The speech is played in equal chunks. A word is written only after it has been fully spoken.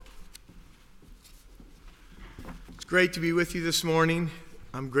great to be with you this morning.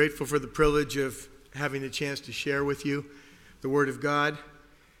 I'm grateful for the privilege of having the chance to share with you the Word of God.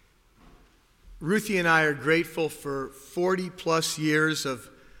 Ruthie and I are grateful for 40 plus years of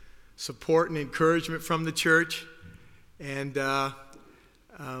support and encouragement from the church. And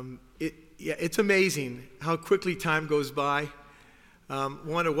it's amazing how quickly time goes by. I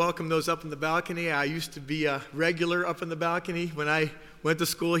want to welcome those up in the balcony. I used to be a regular up in the balcony when I went to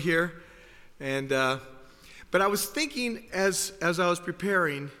school here. But I was thinking as I was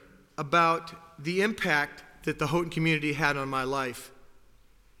preparing about the impact that the Houghton community had on my life.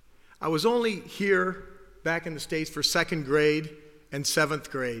 I was only here back in the States for second grade and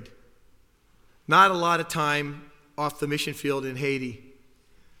seventh grade. Not a lot of time off the mission field in Haiti.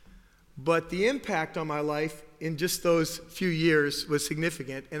 But the impact on my life in just those few years was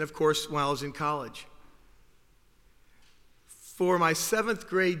significant, and of course, while I was in college. For my seventh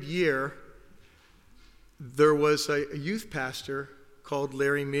grade year, there was a youth pastor called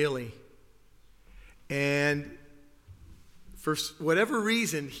Larry Mealy. And for whatever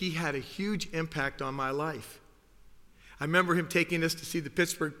reason, he had a huge impact on my life. I remember him taking us to see the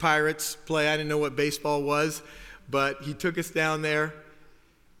Pittsburgh Pirates play. I didn't know what baseball was, but he took us down there.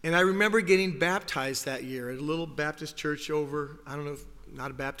 And I remember getting baptized that year at a little Baptist church over, I don't know,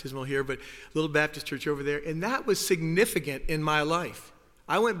 not a baptismal here, but a little Baptist church over there. And that was significant in my life.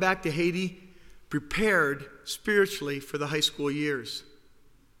 I went back to Haiti prepared spiritually for the high school years.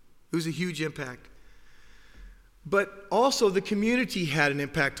 It was a huge impact. But also the community had an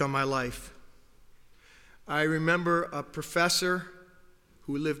impact on my life. I remember a professor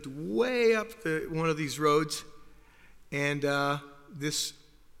who lived way up one of these roads, and this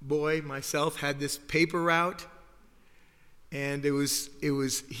boy, myself, had this paper route, and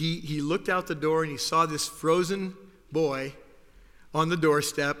he looked out the door and he saw this frozen boy on the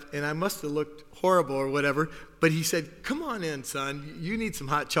doorstep, and I must have looked horrible or whatever, but he said, "Come on in, son, you need some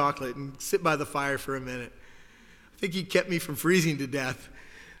hot chocolate and sit by the fire for a minute." I think he kept me from freezing to death.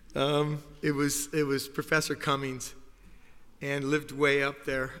 It was Professor Cummings, and lived way up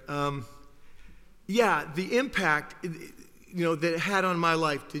there. The impact that it had on my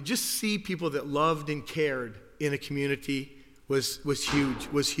life, to just see people that loved and cared in a community was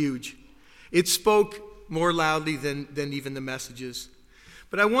huge. It spoke more loudly than even the messages.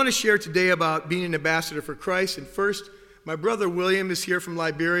 But I want to share today about being an ambassador for Christ. And first, my brother William is here from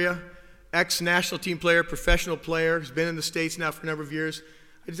Liberia, ex-national team player, professional player. He's been in the States now for a number of years.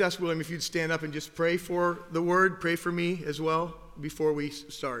 I just asked William if you'd stand up and just pray for the word, pray for me as well before we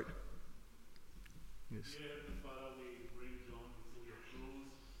start. Yes.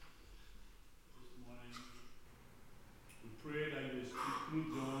 Pray that you will speak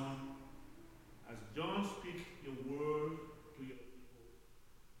through John, as John speaks your word to your people.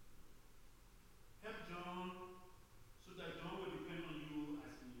 Help John so that John will depend on you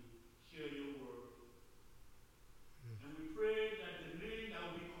as he shares your word. And we pray that the meaning that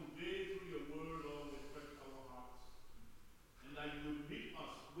will be conveyed through your word, Lord, will touch our hearts, and that you will meet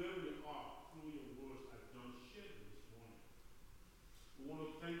us where we are through your words as John shared this morning. We want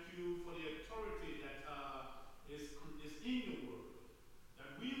to thank you for the authority that is in your word,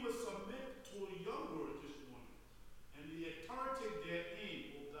 that we will submit to your word this morning, and the authority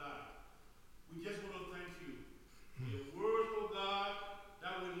therein, oh God. We just want to thank you for your word, oh God,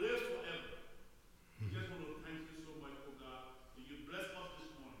 that will live forever. We just want to thank you so much, oh God, that you bless us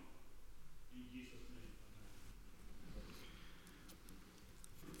this morning. In Jesus' name,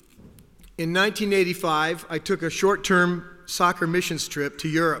 amen. In 1985, I took a short-term soccer missions trip to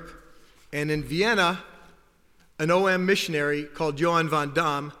Europe, and in Vienna, an OM missionary called Johan van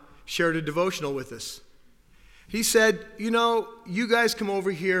Dam shared a devotional with us. He said, you guys come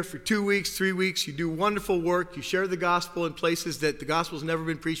over here for 2 weeks, 3 weeks, you do wonderful work, you share the gospel in places that the gospel's never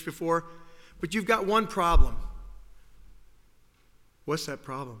been preached before, but you've got one problem. What's that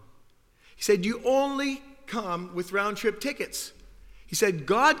problem? He said, you only come with round-trip tickets. He said,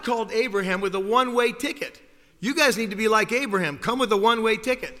 God called Abraham with a one-way ticket. You guys need to be like Abraham, come with a one-way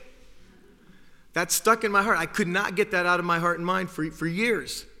ticket. That stuck in my heart. I could not get that out of my heart and mind for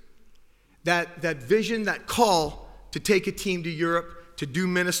years. That vision, that call to take a team to Europe to do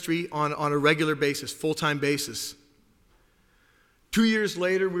ministry on a regular basis, full-time basis. 2 years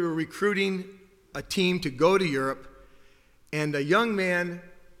later, we were recruiting a team to go to Europe, and a young man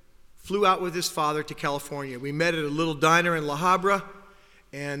flew out with his father to California. We met at a little diner in La Habra,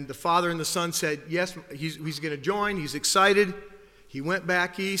 and the father and the son said, yes, he's going to join, he's excited. He went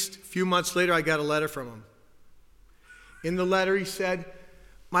back east. A few months later, I got a letter from him. In the letter, he said,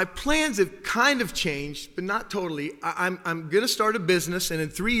 my plans have kind of changed, but not totally. I'm going to start a business, and in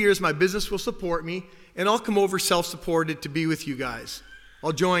 3 years, my business will support me, and I'll come over self-supported to be with you guys.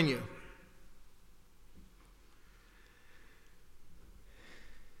 I'll join you.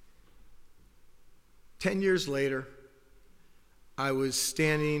 Ten years later, I was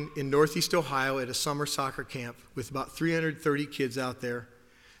standing in Northeast Ohio at a summer soccer camp with about 330 kids out there.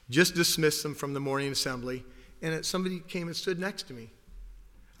 Just dismissed them from the morning assembly, and somebody came and stood next to me.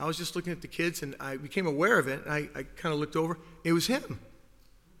 I was just looking at the kids, and I became aware of it, and I kind of looked over. It was him.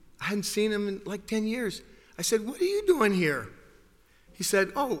 I hadn't seen him in like 10 years. I said, "What are you doing here?" He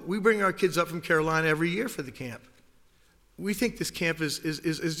said, "Oh, we bring our kids up from Carolina every year for the camp. We think this camp is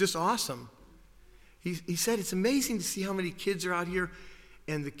just awesome." He said, "It's amazing to see how many kids are out here,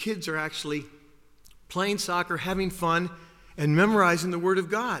 and the kids are actually playing soccer, having fun, and memorizing the Word of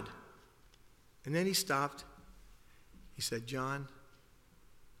God." And then he stopped. He said, "John,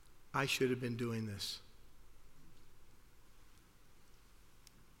 I should have been doing this."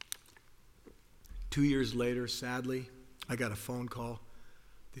 2 years later, sadly, I got a phone call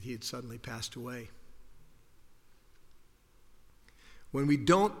that he had suddenly passed away. When we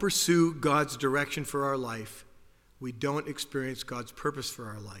don't pursue God's direction for our life, we don't experience God's purpose for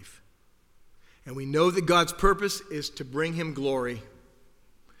our life. And we know that God's purpose is to bring him glory.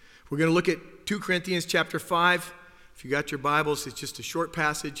 We're going to look at 2 Corinthians chapter 5. If you got your Bibles, it's just a short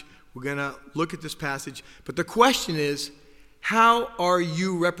passage. We're going to look at this passage. But the question is, how are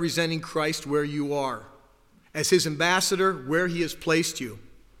you representing Christ where you are? As his ambassador, where he has placed you.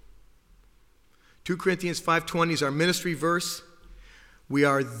 2 Corinthians 5:20 is our ministry verse. We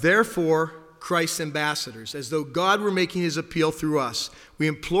are therefore Christ's ambassadors, as though God were making his appeal through us. We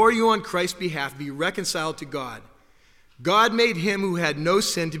implore you on Christ's behalf, be reconciled to God. God made him who had no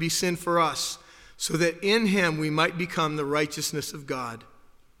sin to be sin for us, so that in him we might become the righteousness of God.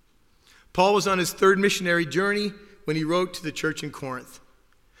 Paul was on his third missionary journey when he wrote to the church in Corinth.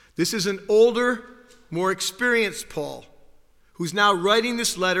 This is an older, more experienced Paul, who's now writing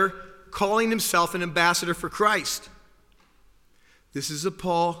this letter, calling himself an ambassador for Christ. This is a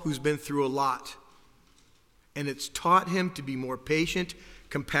Paul who's been through a lot, and it's taught him to be more patient,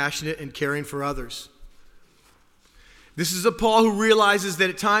 compassionate, and caring for others. This is a Paul who realizes that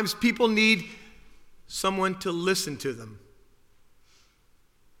at times people need someone to listen to them,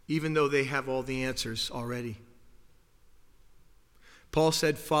 even though they have all the answers already. Paul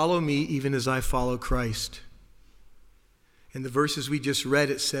said, "Follow me even as I follow Christ." In the verses we just read,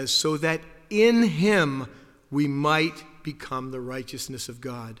 it says, "So that in him we might become the righteousness of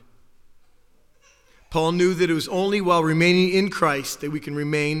God." Paul knew that it was only while remaining in Christ that we can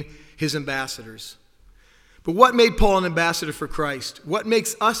remain his ambassadors. But what made Paul an ambassador for Christ? What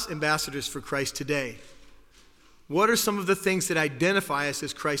makes us ambassadors for Christ today? What are some of the things that identify us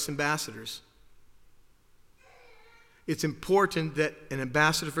as Christ's ambassadors? It's important that an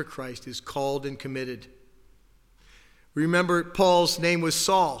ambassador for Christ is called and committed. Remember, Paul's name was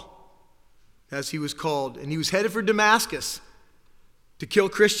Saul, as he was called, and he was headed for Damascus to kill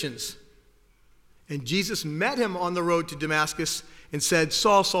Christians. And Jesus met him on the road to Damascus and said,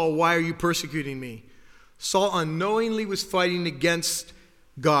 "Saul, Saul, why are you persecuting me?" Saul unknowingly was fighting against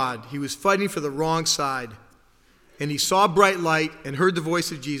God. He was fighting for the wrong side. And he saw bright light and heard the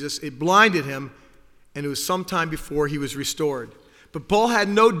voice of Jesus. It blinded him, and it was some time before he was restored. But Paul had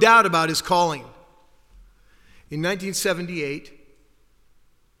no doubt about his calling. In 1978,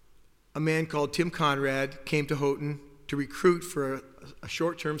 a man called Tim Conrad came to Houghton to recruit for a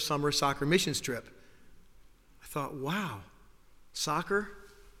short-term summer soccer missions trip. I thought, wow, soccer?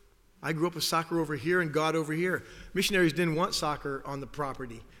 I grew up with soccer over here and God over here. Missionaries didn't want soccer on the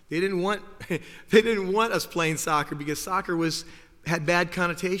property. They didn't want us playing soccer because soccer had bad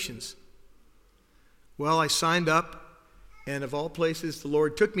connotations. Well, I signed up, and of all places, the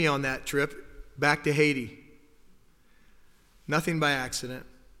Lord took me on that trip back to Haiti. Nothing by accident.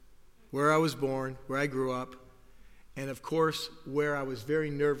 Where I was born, where I grew up, and of course, where I was very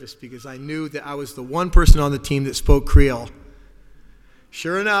nervous because I knew that I was the one person on the team that spoke Creole.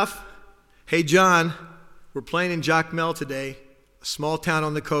 Sure enough, "Hey John, we're playing in Jacmel today, a small town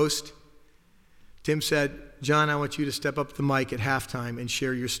on the coast." Tim said, "John, I want you to step up to the mic at halftime and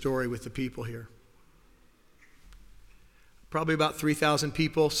share your story with the people here." Probably about 3,000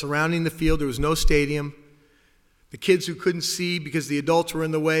 people surrounding the field. There was no stadium. The kids who couldn't see because the adults were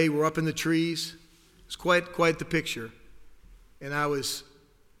in the way were up in the trees. It was quite the picture. And I was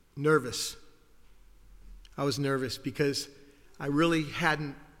nervous. I was nervous because I really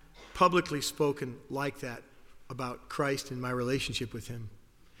hadn't publicly spoken like that about Christ and my relationship with him.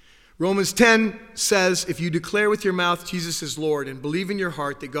 Romans 10 says, if you declare with your mouth Jesus is Lord and believe in your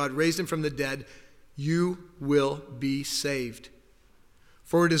heart that God raised him from the dead, you will be saved.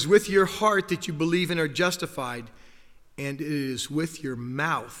 For it is with your heart that you believe and are justified, and it is with your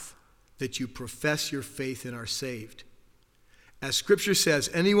mouth that you profess your faith and are saved. As Scripture says,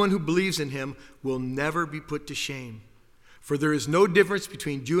 anyone who believes in him will never be put to shame. For there is no difference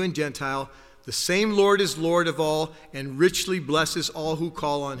between Jew and Gentile. The same Lord is Lord of all and richly blesses all who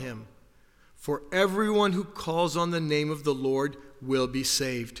call on him. For everyone who calls on the name of the Lord will be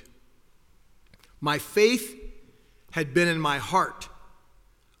saved. My faith had been in my heart.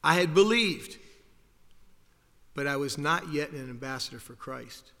 I had believed, but I was not yet an ambassador for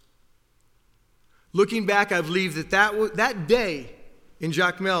Christ. Looking back, I believe that day in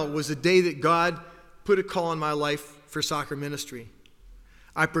Jacmel was the day that God put a call in my life for soccer ministry.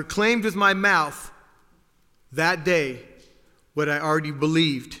 I proclaimed with my mouth that day what I already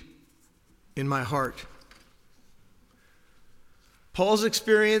believed in my heart. Paul's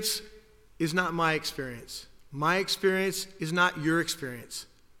experience is not my experience. My experience is not your experience.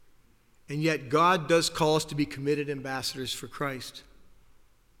 And yet God does call us to be committed ambassadors for Christ.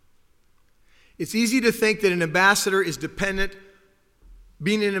 It's easy to think that being an ambassador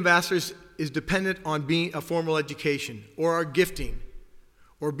is dependent on being a formal education or our gifting.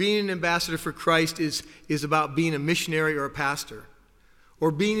 Or being an ambassador for Christ is about being a missionary or a pastor. Or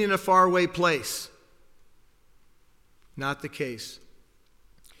being in a faraway place. Not the case.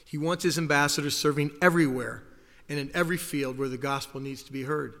 He wants his ambassadors serving everywhere and in every field where the gospel needs to be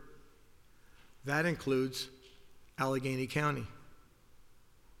heard. That includes Allegheny County.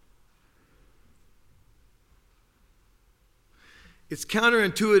 It's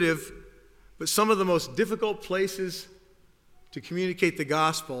counterintuitive, but some of the most difficult places to communicate the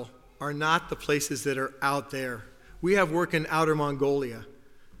gospel are not the places that are out there. We have work in outer Mongolia.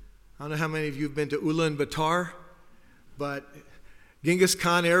 I don't know how many of you have been to Ulaanbaatar, but Genghis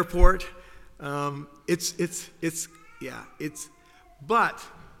Khan Airport, but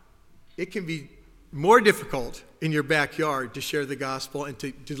it can be more difficult in your backyard to share the gospel and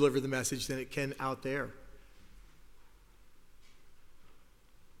to deliver the message than it can out there.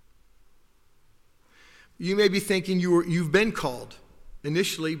 You may be thinking you've been called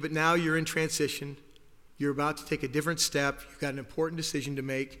initially, but now you're in transition. You're about to take a different step. You've got an important decision to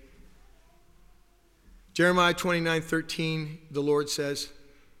make. Jeremiah 29:13, the Lord says,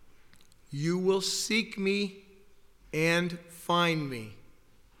 "You will seek me and find me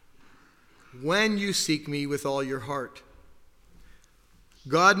when you seek me with all your heart."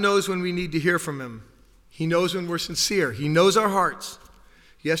 God knows when we need to hear from him. He knows when we're sincere. He knows our hearts.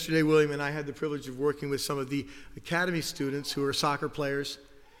 Yesterday, William and I had the privilege of working with some of the academy students who are soccer players,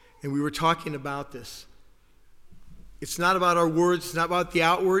 and we were talking about this. It's not about our words, it's not about the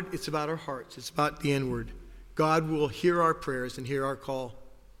outward, it's about our hearts, it's about the inward. God will hear our prayers and hear our call.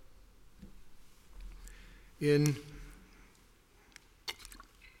 In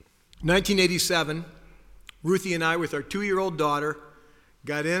 1987, Ruthie and I, with our 2-year-old daughter,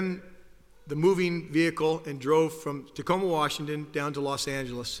 got in the moving vehicle and drove from Tacoma, Washington, down to Los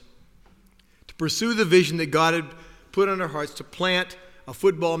Angeles to pursue the vision that God had put on our hearts to plant a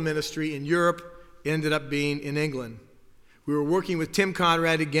football ministry in Europe. It ended up being in England. We were working with Tim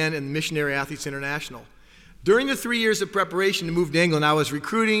Conrad again and Missionary Athletes International. During the 3 years of preparation to move to England, I was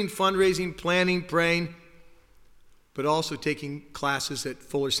recruiting, fundraising, planning, praying, but also taking classes at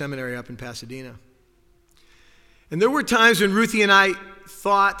Fuller Seminary up in Pasadena. And there were times when Ruthie and I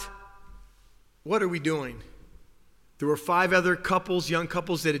thought, what are we doing? There were 5 other couples, young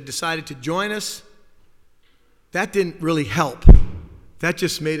couples, that had decided to join us. That didn't really help. That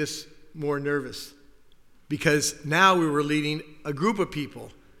just made us more nervous. Because now we were leading a group of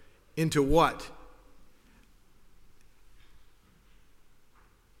people into what?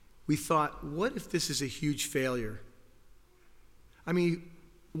 We thought, what if this is a huge failure? I mean,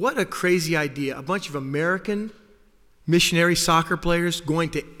 what a crazy idea. A bunch of American missionary soccer players going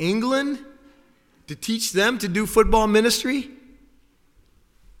to England to teach them to do football ministry?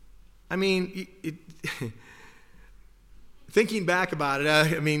 I mean, thinking back about it,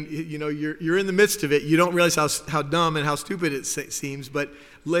 you're in the midst of it. You don't realize how dumb and how stupid it seems, but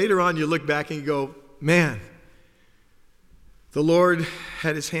later on you look back and you go, man, the Lord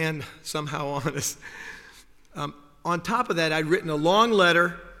had his hand somehow on us. On top of that, I'd written a long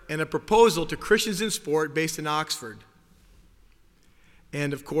letter and a proposal to Christians in Sport based in Oxford.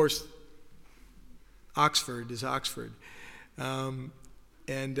 And of course, Oxford is Oxford.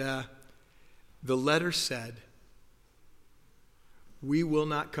 The letter said, we will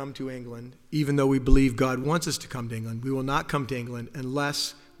not come to England, even though we believe God wants us to come to England. We will not come to England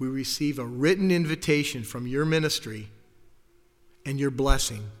unless we receive a written invitation from your ministry and your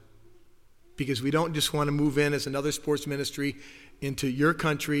blessing, because we don't just want to move in as another sports ministry into your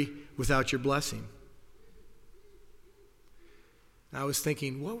country without your blessing. I was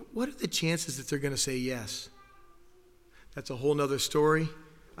thinking, what are the chances that they're going to say yes? That's a whole nother story.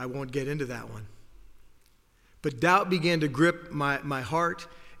 I won't get into that one. But doubt began to grip my heart,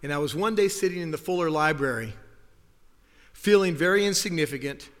 and I was one day sitting in the Fuller Library, feeling very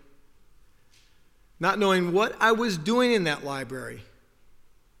insignificant, not knowing what I was doing in that library.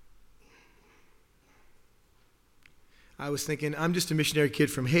 I was thinking, I'm just a missionary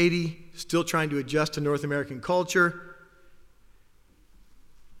kid from Haiti, still trying to adjust to North American culture.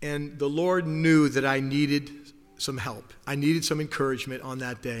 And the Lord knew that I needed some help. I needed some encouragement on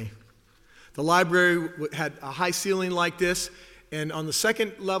that day. The library had a high ceiling like this, and on the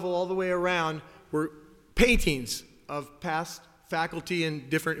second level all the way around were paintings of past faculty and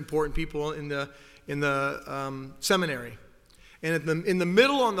different important people in the seminary. And in the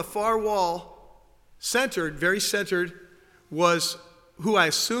middle on the far wall, very centered, was who I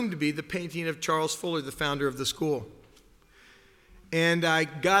assumed to be the painting of Charles Fuller, the founder of the school. And I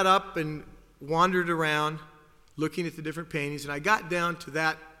got up and wandered around looking at the different paintings, and I got down to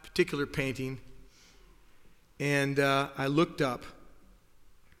that particular painting, and I looked up.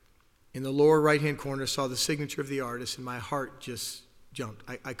 In the lower right-hand corner, saw the signature of the artist, and my heart just jumped.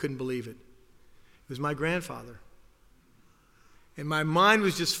 I couldn't believe it. It was my grandfather. And my mind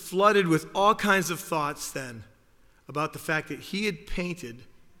was just flooded with all kinds of thoughts then about the fact that he had painted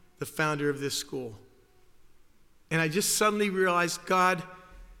the founder of this school. And I just suddenly realized, God,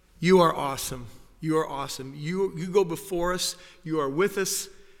 you are awesome. You are awesome. You go before us. You are with us.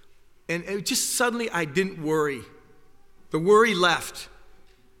 And it just suddenly I didn't worry. The worry left.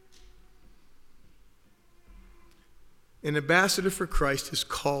 An ambassador for Christ is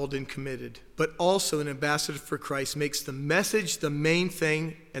called and committed, but also an ambassador for Christ makes the message the main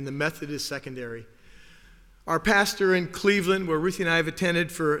thing and the method is secondary. Our pastor in Cleveland, where Ruthie and I have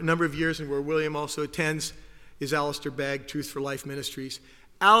attended for a number of years and where William also attends, is Alistair Begg, Truth for Life Ministries.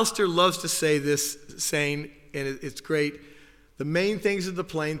 Alistair loves to say this saying, and it's great, the main things are the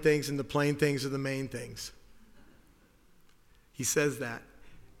plain things and the plain things are the main things. He says that.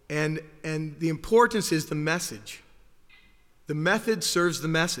 And the importance is the message. The method serves the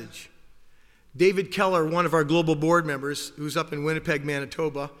message. David Keller, one of our global board members, who's up in Winnipeg,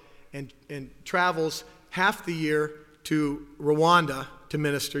 Manitoba, and travels half the year to Rwanda to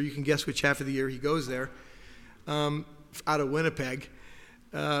minister. You can guess which half of the year he goes there, out of Winnipeg.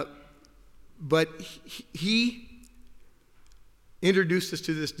 But he introduced us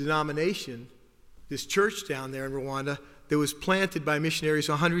to this denomination, this church down there in Rwanda that was planted by missionaries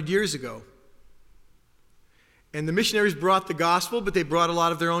 100 years ago. And the missionaries brought the gospel, but they brought a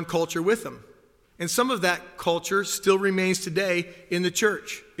lot of their own culture with them. And some of that culture still remains today in the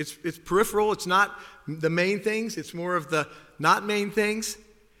church. It's peripheral. It's not the main things. It's more of the not main things.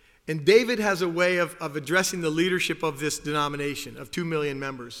 And David has a way of addressing the leadership of this denomination of 2 million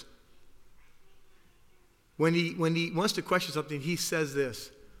members. When he wants to question something, he says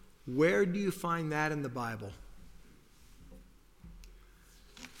this: where do you find that in the Bible?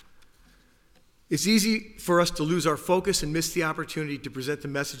 It's easy for us to lose our focus and miss the opportunity to present the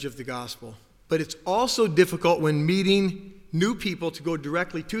message of the gospel. But it's also difficult when meeting new people to go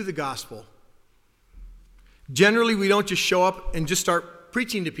directly to the gospel. Generally, we don't just show up and just start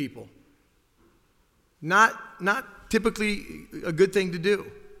preaching to people. Not typically a good thing to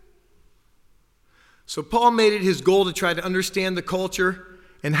do. So Paul made it his goal to try to understand the culture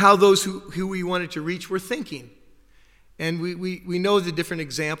and how those who he wanted to reach were thinking. And we know the different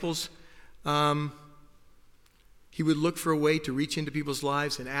examples. He would look for a way to reach into people's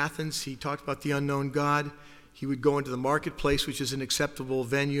lives. In Athens, he talked about the unknown God. He would go into the marketplace, which is an acceptable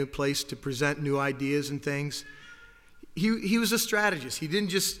venue, place to present new ideas and things. He was a strategist. He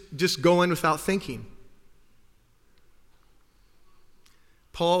didn't just go in without thinking.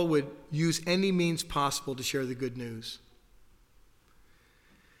 Paul would use any means possible to share the good news.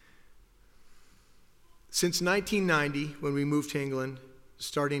 Since 1990, when we moved to England,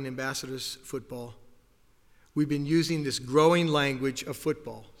 starting Ambassadors Football, we've been using this growing language of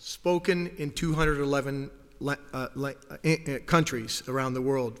football, spoken in 211 countries around the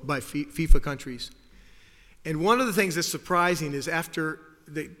world, by FIFA countries. And one of the things that's surprising is after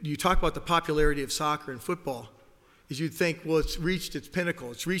you talk about the popularity of soccer and football, is you'd think, well, it's reached its pinnacle,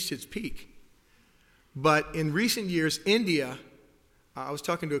 it's reached its peak. But in recent years, India, I was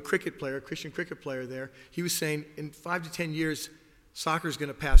talking to a Christian cricket player there, he was saying in 5 to 10 years, soccer is going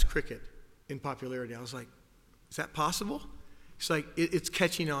to pass cricket in popularity. I was like, is that possible? He It's like, it's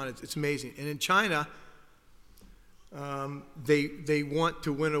catching on. It's amazing. And in China, they want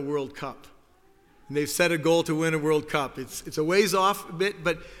to win a World Cup. And they've set a goal to win a World Cup. It's a ways off a bit,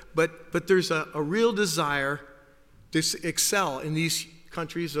 but there's a real desire to excel in these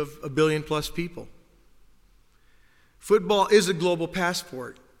countries of 1 billion plus people. Football is a global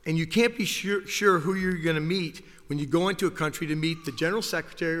passport, and you can't be sure who you're going to meet when you go into a country to meet the general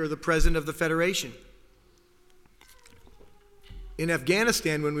secretary or the president of the federation. In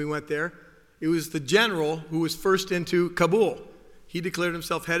Afghanistan, when we went there, it was the general who was first into Kabul. He declared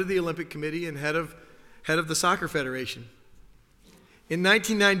himself head of the Olympic Committee and head of the Soccer Federation. In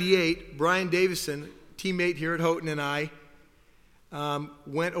 1998, Brian Davison, teammate here at Houghton, and I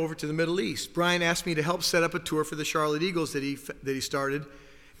went over to the Middle East. Brian asked me to help set up a tour for the Charlotte Eagles that he started.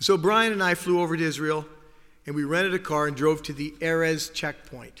 So Brian and I flew over to Israel, and we rented a car and drove to the Erez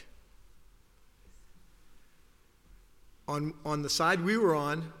checkpoint. On the side we were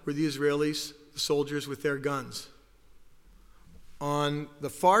on were the Israelis, the soldiers with their guns. On the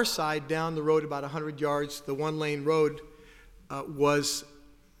far side, down the road about 100 yards, the one-lane road, was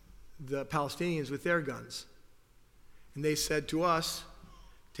the Palestinians with their guns. And they said to us,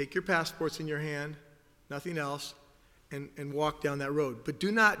 take your passports in your hand, nothing else, and walk down that road. But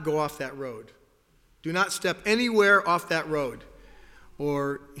do not go off that road. Do not step anywhere off that road,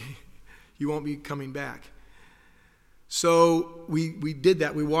 or you won't be coming back. So we did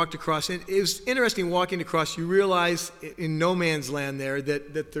that. We walked across. And it was interesting walking across. You realize in no man's land there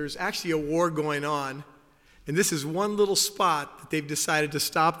that there's actually a war going on. And this is one little spot that they've decided to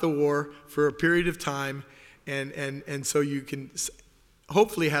stop the war for a period of time. And so you can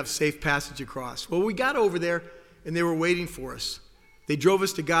hopefully have safe passage across. Well, we got over there, and they were waiting for us. They drove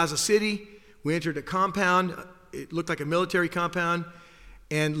us to Gaza City. We entered a compound. It looked like a military compound.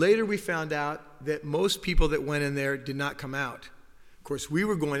 And later we found out that most people that went in there did not come out. Of course, we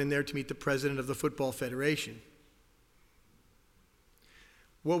were going in there to meet the president of the Football Federation.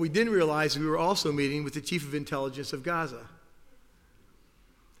 What we didn't realize, we were also meeting with the chief of intelligence of Gaza.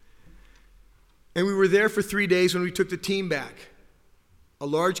 And we were there for 3 days when we took the team back. A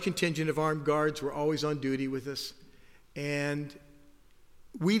large contingent of armed guards were always on duty with us. And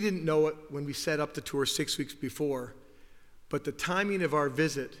we didn't know it when we set up the tour 6 weeks before. But the timing of our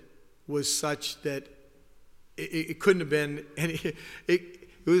visit was such that it couldn't have been, and it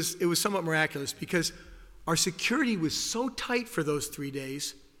was somewhat miraculous because our security was so tight for those 3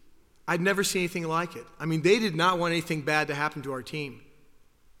 days, I'd never seen anything like it. I mean, they did not want anything bad to happen to our team.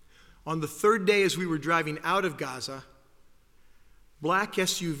 On the third day, as we were driving out of Gaza, black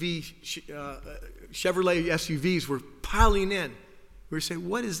Chevrolet SUVs were piling in. We were saying,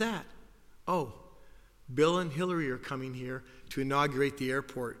 what is that? Oh, Bill and Hillary are coming here to inaugurate the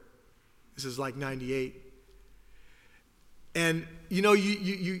airport. This is like 98. And, you know,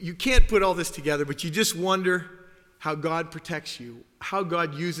 you can't put all this together, but you just wonder how God protects you, how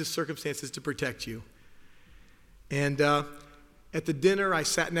God uses circumstances to protect you. And at the dinner, I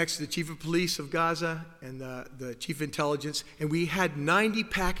sat next to the chief of police of Gaza and the chief of intelligence, and we had 90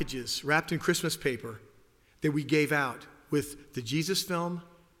 packages wrapped in Christmas paper that we gave out with the Jesus film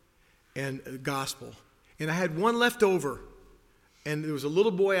and the gospel. And I had one left over, and there was a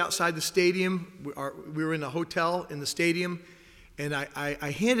little boy outside the stadium. We were in a hotel in the stadium, and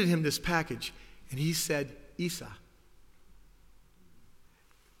I handed him this package, and he said, Isa.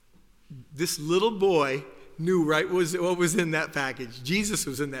 This little boy knew what was in that package. Jesus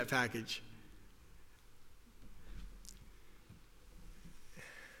was in that package.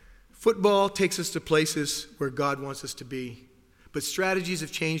 Football takes us to places where God wants us to be. But strategies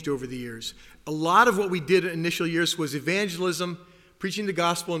have changed over the years. A lot of what we did in initial years was evangelism, preaching the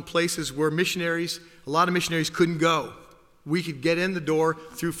gospel in places where a lot of missionaries couldn't go. We could get in the door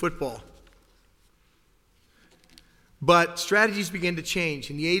through football. But strategies began to change.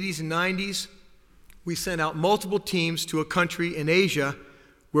 In the 80s and 90s, we sent out multiple teams to a country in Asia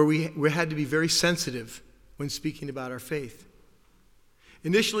where we had to be very sensitive when speaking about our faith.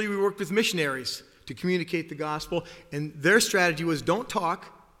 Initially, we worked with missionaries to communicate the gospel, and their strategy was don't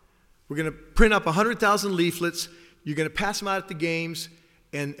talk. We're going to print up 100,000 leaflets. You're going to pass them out at the games,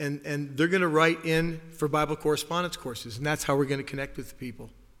 and they're going to write in for Bible correspondence courses, and that's how we're going to connect with the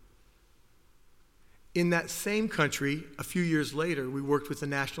people. In that same country, a few years later, we worked with the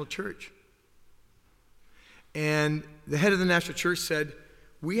National Church. And the head of the National Church said,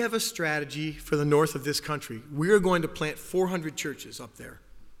 we have a strategy for the north of this country. We are going to plant 400 churches up there.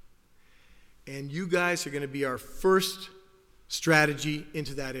 And you guys are going to be our first strategy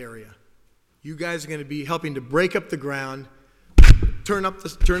into that area. You guys are going to be helping to break up the ground, turn up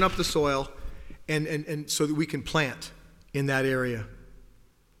the soil, and so that we can plant. in that area.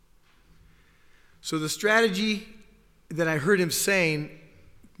 So the strategy that I heard him saying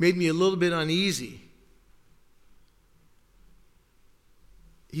made me a little bit uneasy.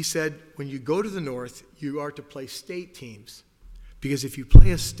 He said, when you go to the north, you are to play state teams. Because if you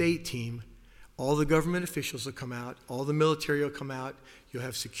play a state team, all the government officials will come out, all the military will come out, you'll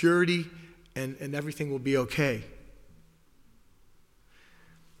have security, and everything will be okay.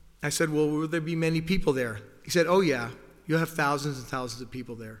 I said, well, will there be many people there? He said, oh yeah, you'll have thousands and thousands of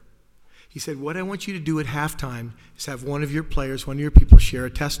people there. He said, what I want you to do at halftime is have one of your players, one of your people share a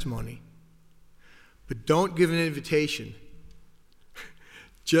testimony. But don't give an invitation.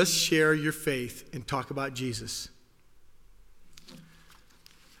 Just share your faith and talk about Jesus.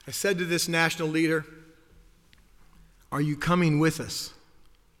 I said to this national leader, are you coming with us?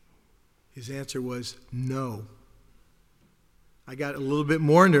 His answer was, no. I got a little bit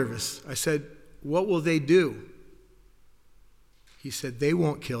more nervous. I said, what will they do? He said, they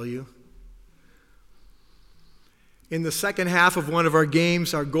won't kill you. In the second half of one of our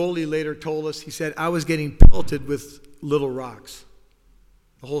games, our goalie later told us, he said, I was getting pelted with little rocks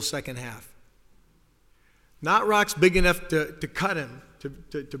the whole second half. Not rocks big enough to cut him,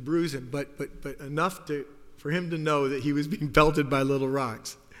 to bruise him, but enough for him to know that he was being pelted by little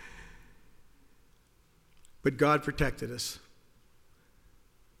rocks. But God protected us.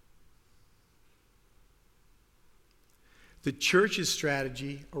 The church's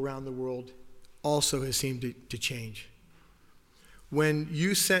strategy around the world also has seemed to change. When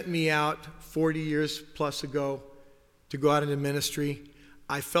you sent me out 40 years plus ago to go out into ministry,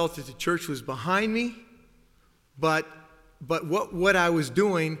 I felt that the church was behind me, but what I was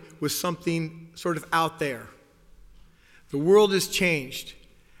doing was something sort of out there. The world has changed,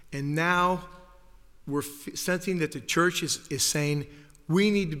 and now we're sensing that the church is saying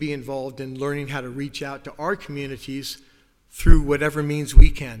we need to be involved in learning how to reach out to our communities through whatever means we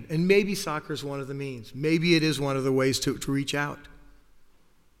can. And maybe soccer is one of the means. Maybe it is one of the ways to reach out.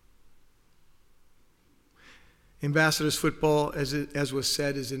 Ambassadors Football, as was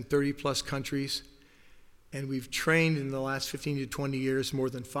said, is in 30-plus countries. And we've trained in the last 15 to 20 years more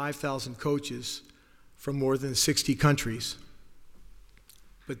than 5,000 coaches from more than 60 countries.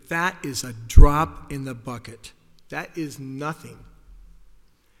 But that is a drop in the bucket. That is nothing.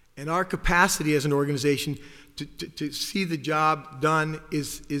 And our capacity as an organization to see the job done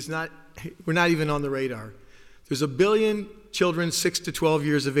is not, we're not even on the radar. There's 1 billion children 6 to 12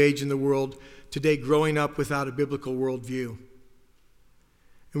 years of age in the world today growing up without a biblical worldview.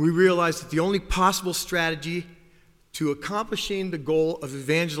 And we realize that the only possible strategy to accomplishing the goal of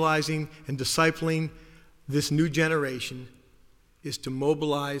evangelizing and discipling this new generation is to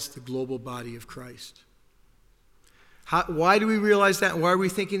mobilize the global body of Christ. Why do we realize that? Why are we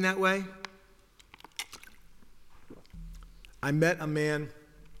thinking that way? I met a man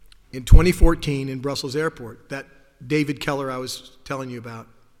in 2014 in Brussels Airport, that David Keller I was telling you about.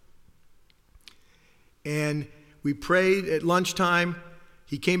 And we prayed at lunchtime.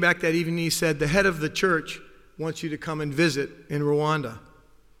 He came back that evening and he said, the head of the church wants you to come and visit in Rwanda. I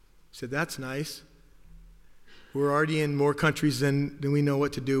said, that's nice. We're already in more countries than we know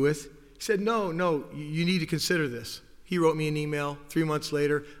what to do with. He said, no, you need to consider this. He wrote me an email. 3 months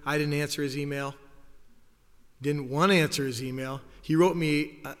later, I didn't answer his email. Didn't want to answer his email. He wrote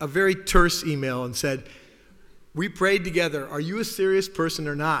me a very terse email and said, we prayed together. Are you a serious person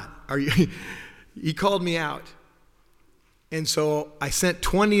or not? He called me out. And so I sent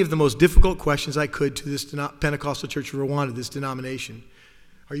 20 of the most difficult questions I could to this Pentecostal Church of Rwanda, this denomination.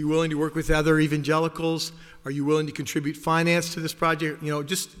 Are you willing to work with other evangelicals? Are you willing to contribute finance to this project?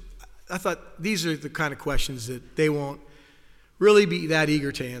 I thought these are the kind of questions that they won't really be that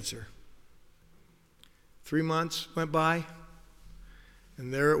eager to answer. 3 months went by,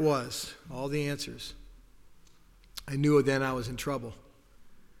 and there it was, all the answers. I knew then I was in trouble.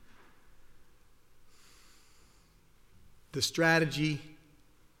 The strategy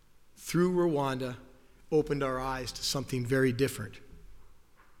through Rwanda opened our eyes to something very different.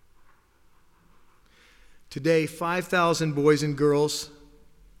 Today, 5,000 boys and girls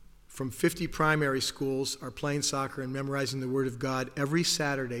from 50 primary schools are playing soccer and memorizing the Word of God every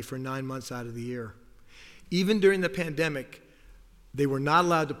Saturday for 9 months out of the year. Even during the pandemic, they were not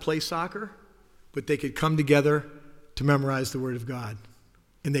allowed to play soccer, but they could come together to memorize the Word of God.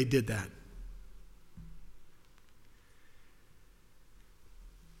 And they did that.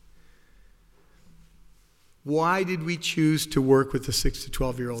 Why did we choose to work with the 6 to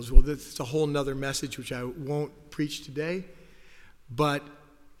 12-year-olds? Well, that's a whole nother message which I won't preach today. But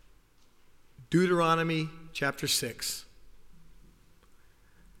Deuteronomy chapter 6.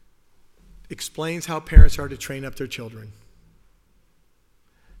 explains how parents are to train up their children.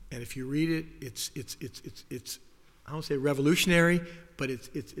 And if you read it, it's I don't say revolutionary, but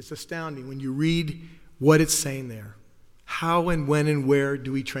it's astounding when you read what it's saying there. How and when and where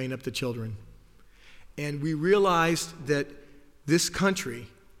do we train up the children? And we realized that this country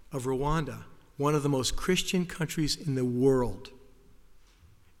of Rwanda, one of the most Christian countries in the world,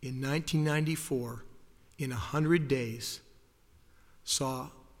 in 1994, in 100 days, saw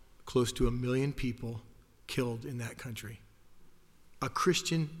close to 1 million people killed in that country. A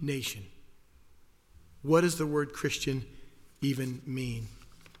Christian nation. What does the word Christian even mean?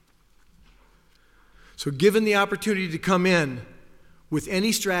 So given the opportunity to come in with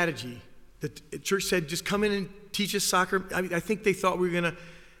any strategy, the church said, just come in and teach us soccer. I think they thought we were going to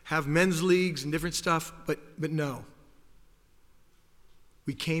have men's leagues and different stuff, but no.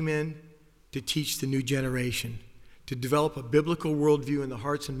 We came in to teach the new generation, to develop a biblical worldview in the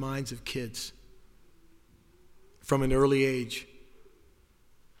hearts and minds of kids from an early age.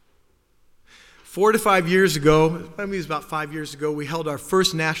 4 to 5 years ago, maybe it was about 5 years ago, we held our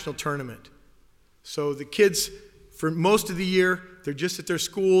first national tournament. So the kids, for most of the year, they're just at their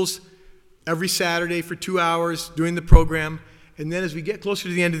schools every Saturday for 2 hours doing the program. And then as we get closer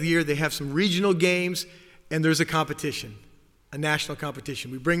to the end of the year, they have some regional games, and there's a competition, a national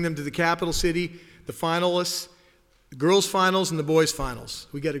competition. We bring them to the capital city, the finalists, the girls' finals and the boys' finals.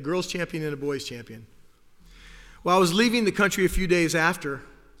 We got a girls' champion and a boys' champion. Well, I was leaving the country a few days after,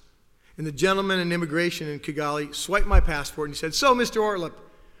 and the gentleman in immigration in Kigali swiped my passport and he said, "So, Mr. Ortleb,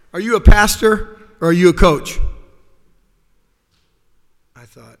 are you a pastor or are you a coach?" I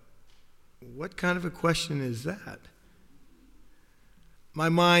thought, what kind of a question is that? My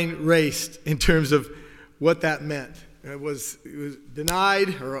mind raced in terms of what that meant. It was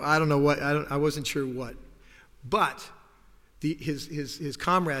denied, or I don't know what, I wasn't sure what. But his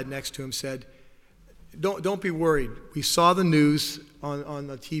comrade next to him said, Don't be worried. We saw the news on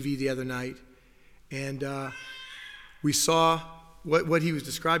the TV the other night, and we saw what he was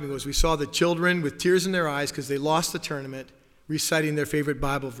describing was we saw the children with tears in their eyes because they lost the tournament reciting their favorite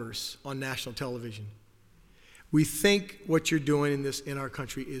Bible verse on national television. We think what you're doing in our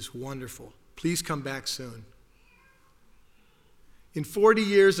country is wonderful. Please come back soon. In 40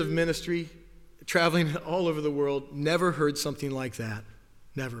 years of ministry, traveling all over the world, never heard something like that.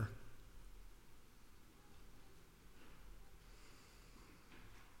 Never.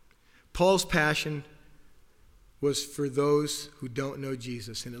 Paul's passion was for those who don't know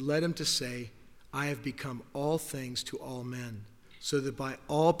Jesus, and it led him to say, "I have become all things to all men, so that by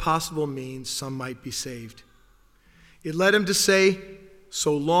all possible means some might be saved." It led him to say,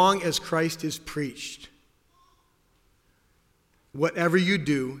 "So long as Christ is preached, whatever you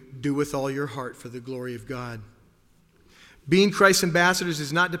do, do with all your heart for the glory of God." Being Christ's ambassadors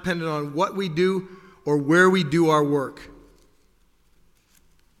is not dependent on what we do or where we do our work.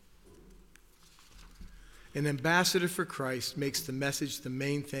 An ambassador for Christ makes the message the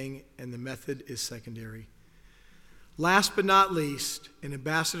main thing, and the method is secondary. Last but not least, an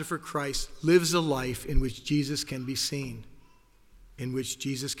ambassador for Christ lives a life in which Jesus can be seen. In which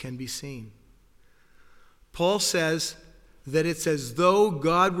Jesus can be seen. Paul says that it's as though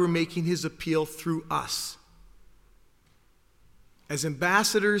God were making his appeal through us. As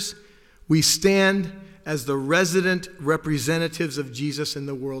ambassadors, we stand as the resident representatives of Jesus in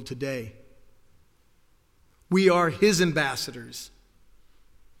the world today. We are his ambassadors.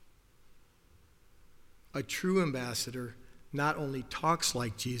 A true ambassador not only talks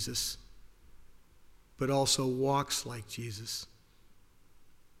like Jesus, but also walks like Jesus.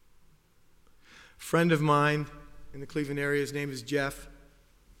 A friend of mine in the Cleveland area, his name is Jeff,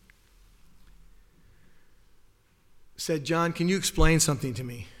 said, "John, can you explain something to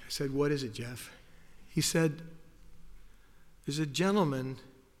me?" I said, "What is it, Jeff?" He said, "There's a gentleman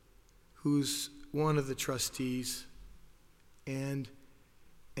who's one of the trustees, and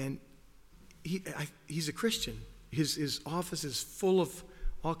he's a Christian. His office is full of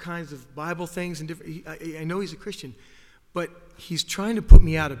all kinds of Bible things and different. I know he's a Christian, but he's trying to put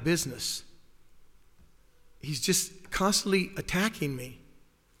me out of business. He's just constantly attacking me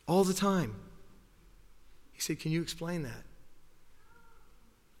all the time." He said, "Can you explain that?"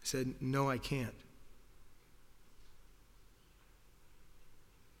 I said, "No, I can't."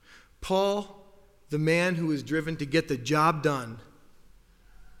 Paul, the man who was driven to get the job done,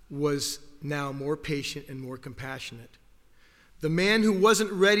 was now more patient and more compassionate. The man who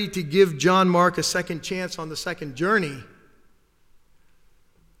wasn't ready to give John Mark a second chance on the second journey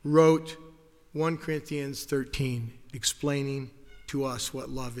wrote 1 Corinthians 13, explaining to us what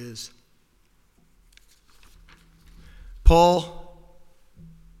love is. Paul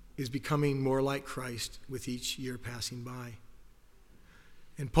is becoming more like Christ with each year passing by.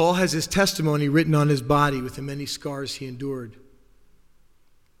 And Paul has his testimony written on his body with the many scars he endured.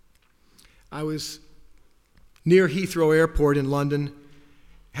 I was near Heathrow Airport in London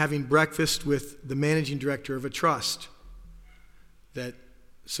having breakfast with the managing director of a trust that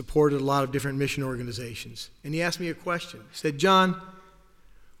supported a lot of different mission organizations. And he asked me a question. He said, "John,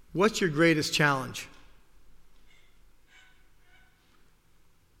 what's your greatest challenge?"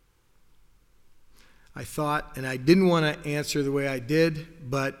 I thought, and I didn't want to answer the way I did,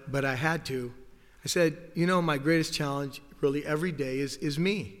 but I had to. I said, my greatest challenge really every day is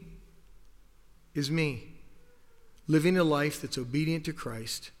me. Living a life that's obedient to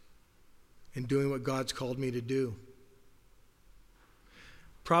Christ and doing what God's called me to do.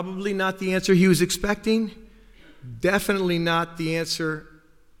 Probably not the answer he was expecting. Definitely not the answer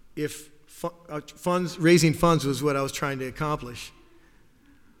if raising funds was what I was trying to accomplish.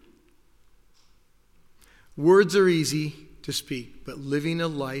 Words are easy to speak, but living a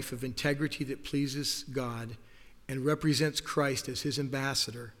life of integrity that pleases God and represents Christ as his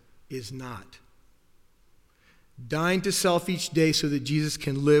ambassador is not. Dying to self each day so that Jesus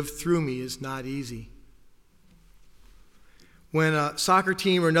can live through me is not easy. When a soccer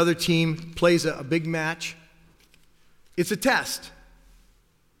team or another team plays a big match, it's a test.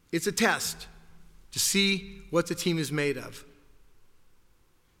 It's a test to see what the team is made of.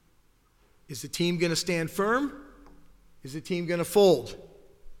 Is the team going to stand firm? Is the team going to fold?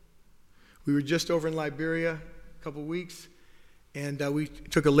 We were just over in Liberia a couple weeks, and we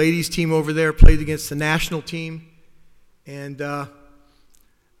took a ladies' team over there, played against the national team, and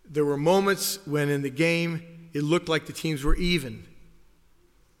there were moments when in the game it looked like the teams were even.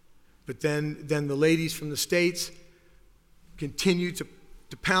 But then the ladies from the States continued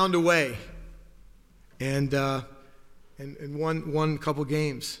to pound away and won a couple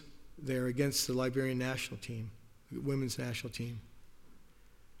games there against the Liberian national team, the women's national team.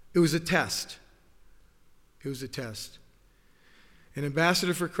 It was a test. It was a test. An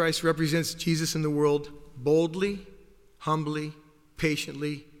ambassador for Christ represents Jesus in the world boldly, humbly,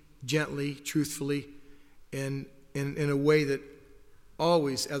 patiently, gently, truthfully, and in a way that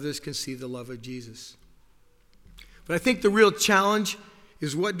always others can see the love of Jesus. But I think the real challenge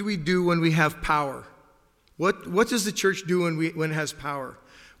is, what do we do when we have power? What does the church do when it has power?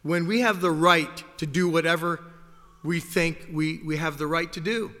 When we have the right to do whatever we think we have the right to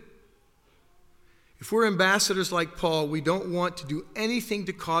do. If we're ambassadors like Paul, we don't want to do anything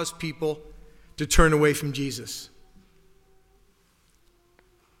to cause people to turn away from Jesus.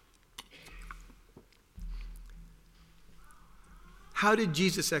 How did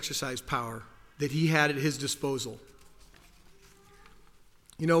Jesus exercise power that he had at his disposal?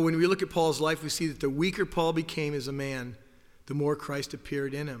 When we look at Paul's life, we see that the weaker Paul became as a man, the more Christ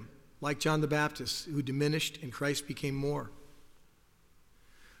appeared in him. Like John the Baptist, who diminished and Christ became more.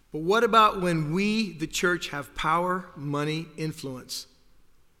 But what about when we, the church, have power, money, influence?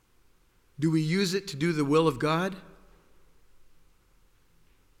 Do we use it to do the will of God?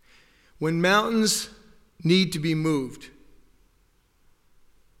 When mountains need to be moved,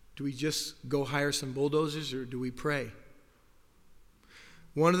 do we just go hire some bulldozers, or do we pray?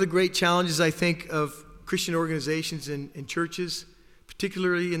 One of the great challenges, I think, of Christian organizations and churches,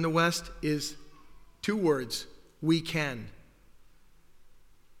 particularly in the West, is two words: we can.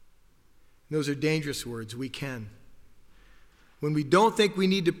 And those are dangerous words. We can. When we don't think we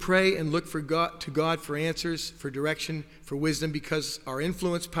need to pray and look to God for answers, for direction, for wisdom, because our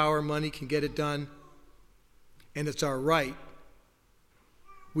influence, power, money can get it done, and it's our right,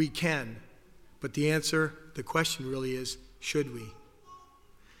 we can. But the question really is, should we?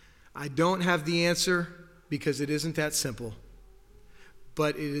 I don't have the answer, because it isn't that simple.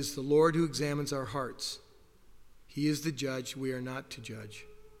 But it is the Lord who examines our hearts. He is the judge. We are not to judge.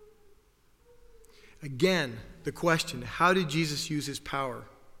 Again, the question: how did Jesus use his power?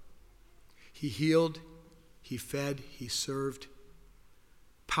 He healed, he fed, he served.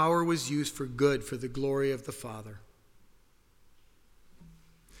 Power was used for good, for the glory of the Father.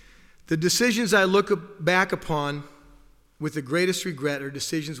 The decisions I look back upon with the greatest regret are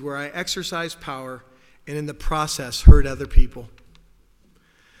decisions where I exercised power and in the process hurt other people.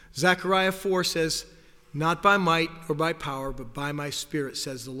 Zechariah 4 says, "Not by might or by power, but by my Spirit,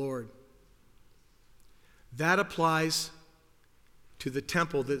 says the Lord." That applies to the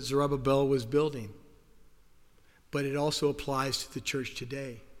temple that Zerubbabel was building. But it also applies to the church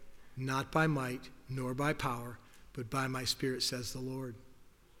today. Not by might nor by power, but by my Spirit, says the Lord.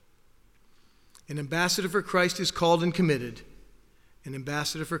 An ambassador for Christ is called and committed. An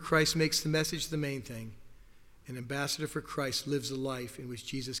ambassador for Christ makes the message the main thing. An ambassador for Christ lives a life in which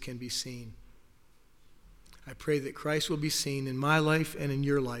Jesus can be seen. I pray that Christ will be seen in my life and in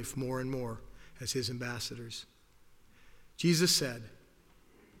your life more and more as his ambassadors. Jesus said,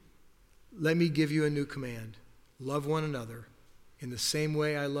 "Let me give you a new command. Love one another. In the same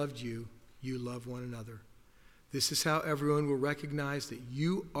way I loved you, you love one another. This is how everyone will recognize that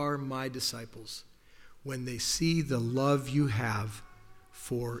you are my disciples, when they see the love you have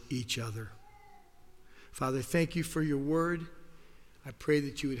for each other." Father, thank you for your word. I pray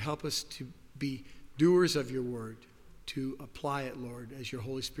that you would help us to be doers of your word, to apply it, Lord, as your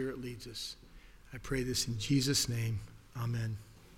Holy Spirit leads us. I pray this in Jesus' name. Amen.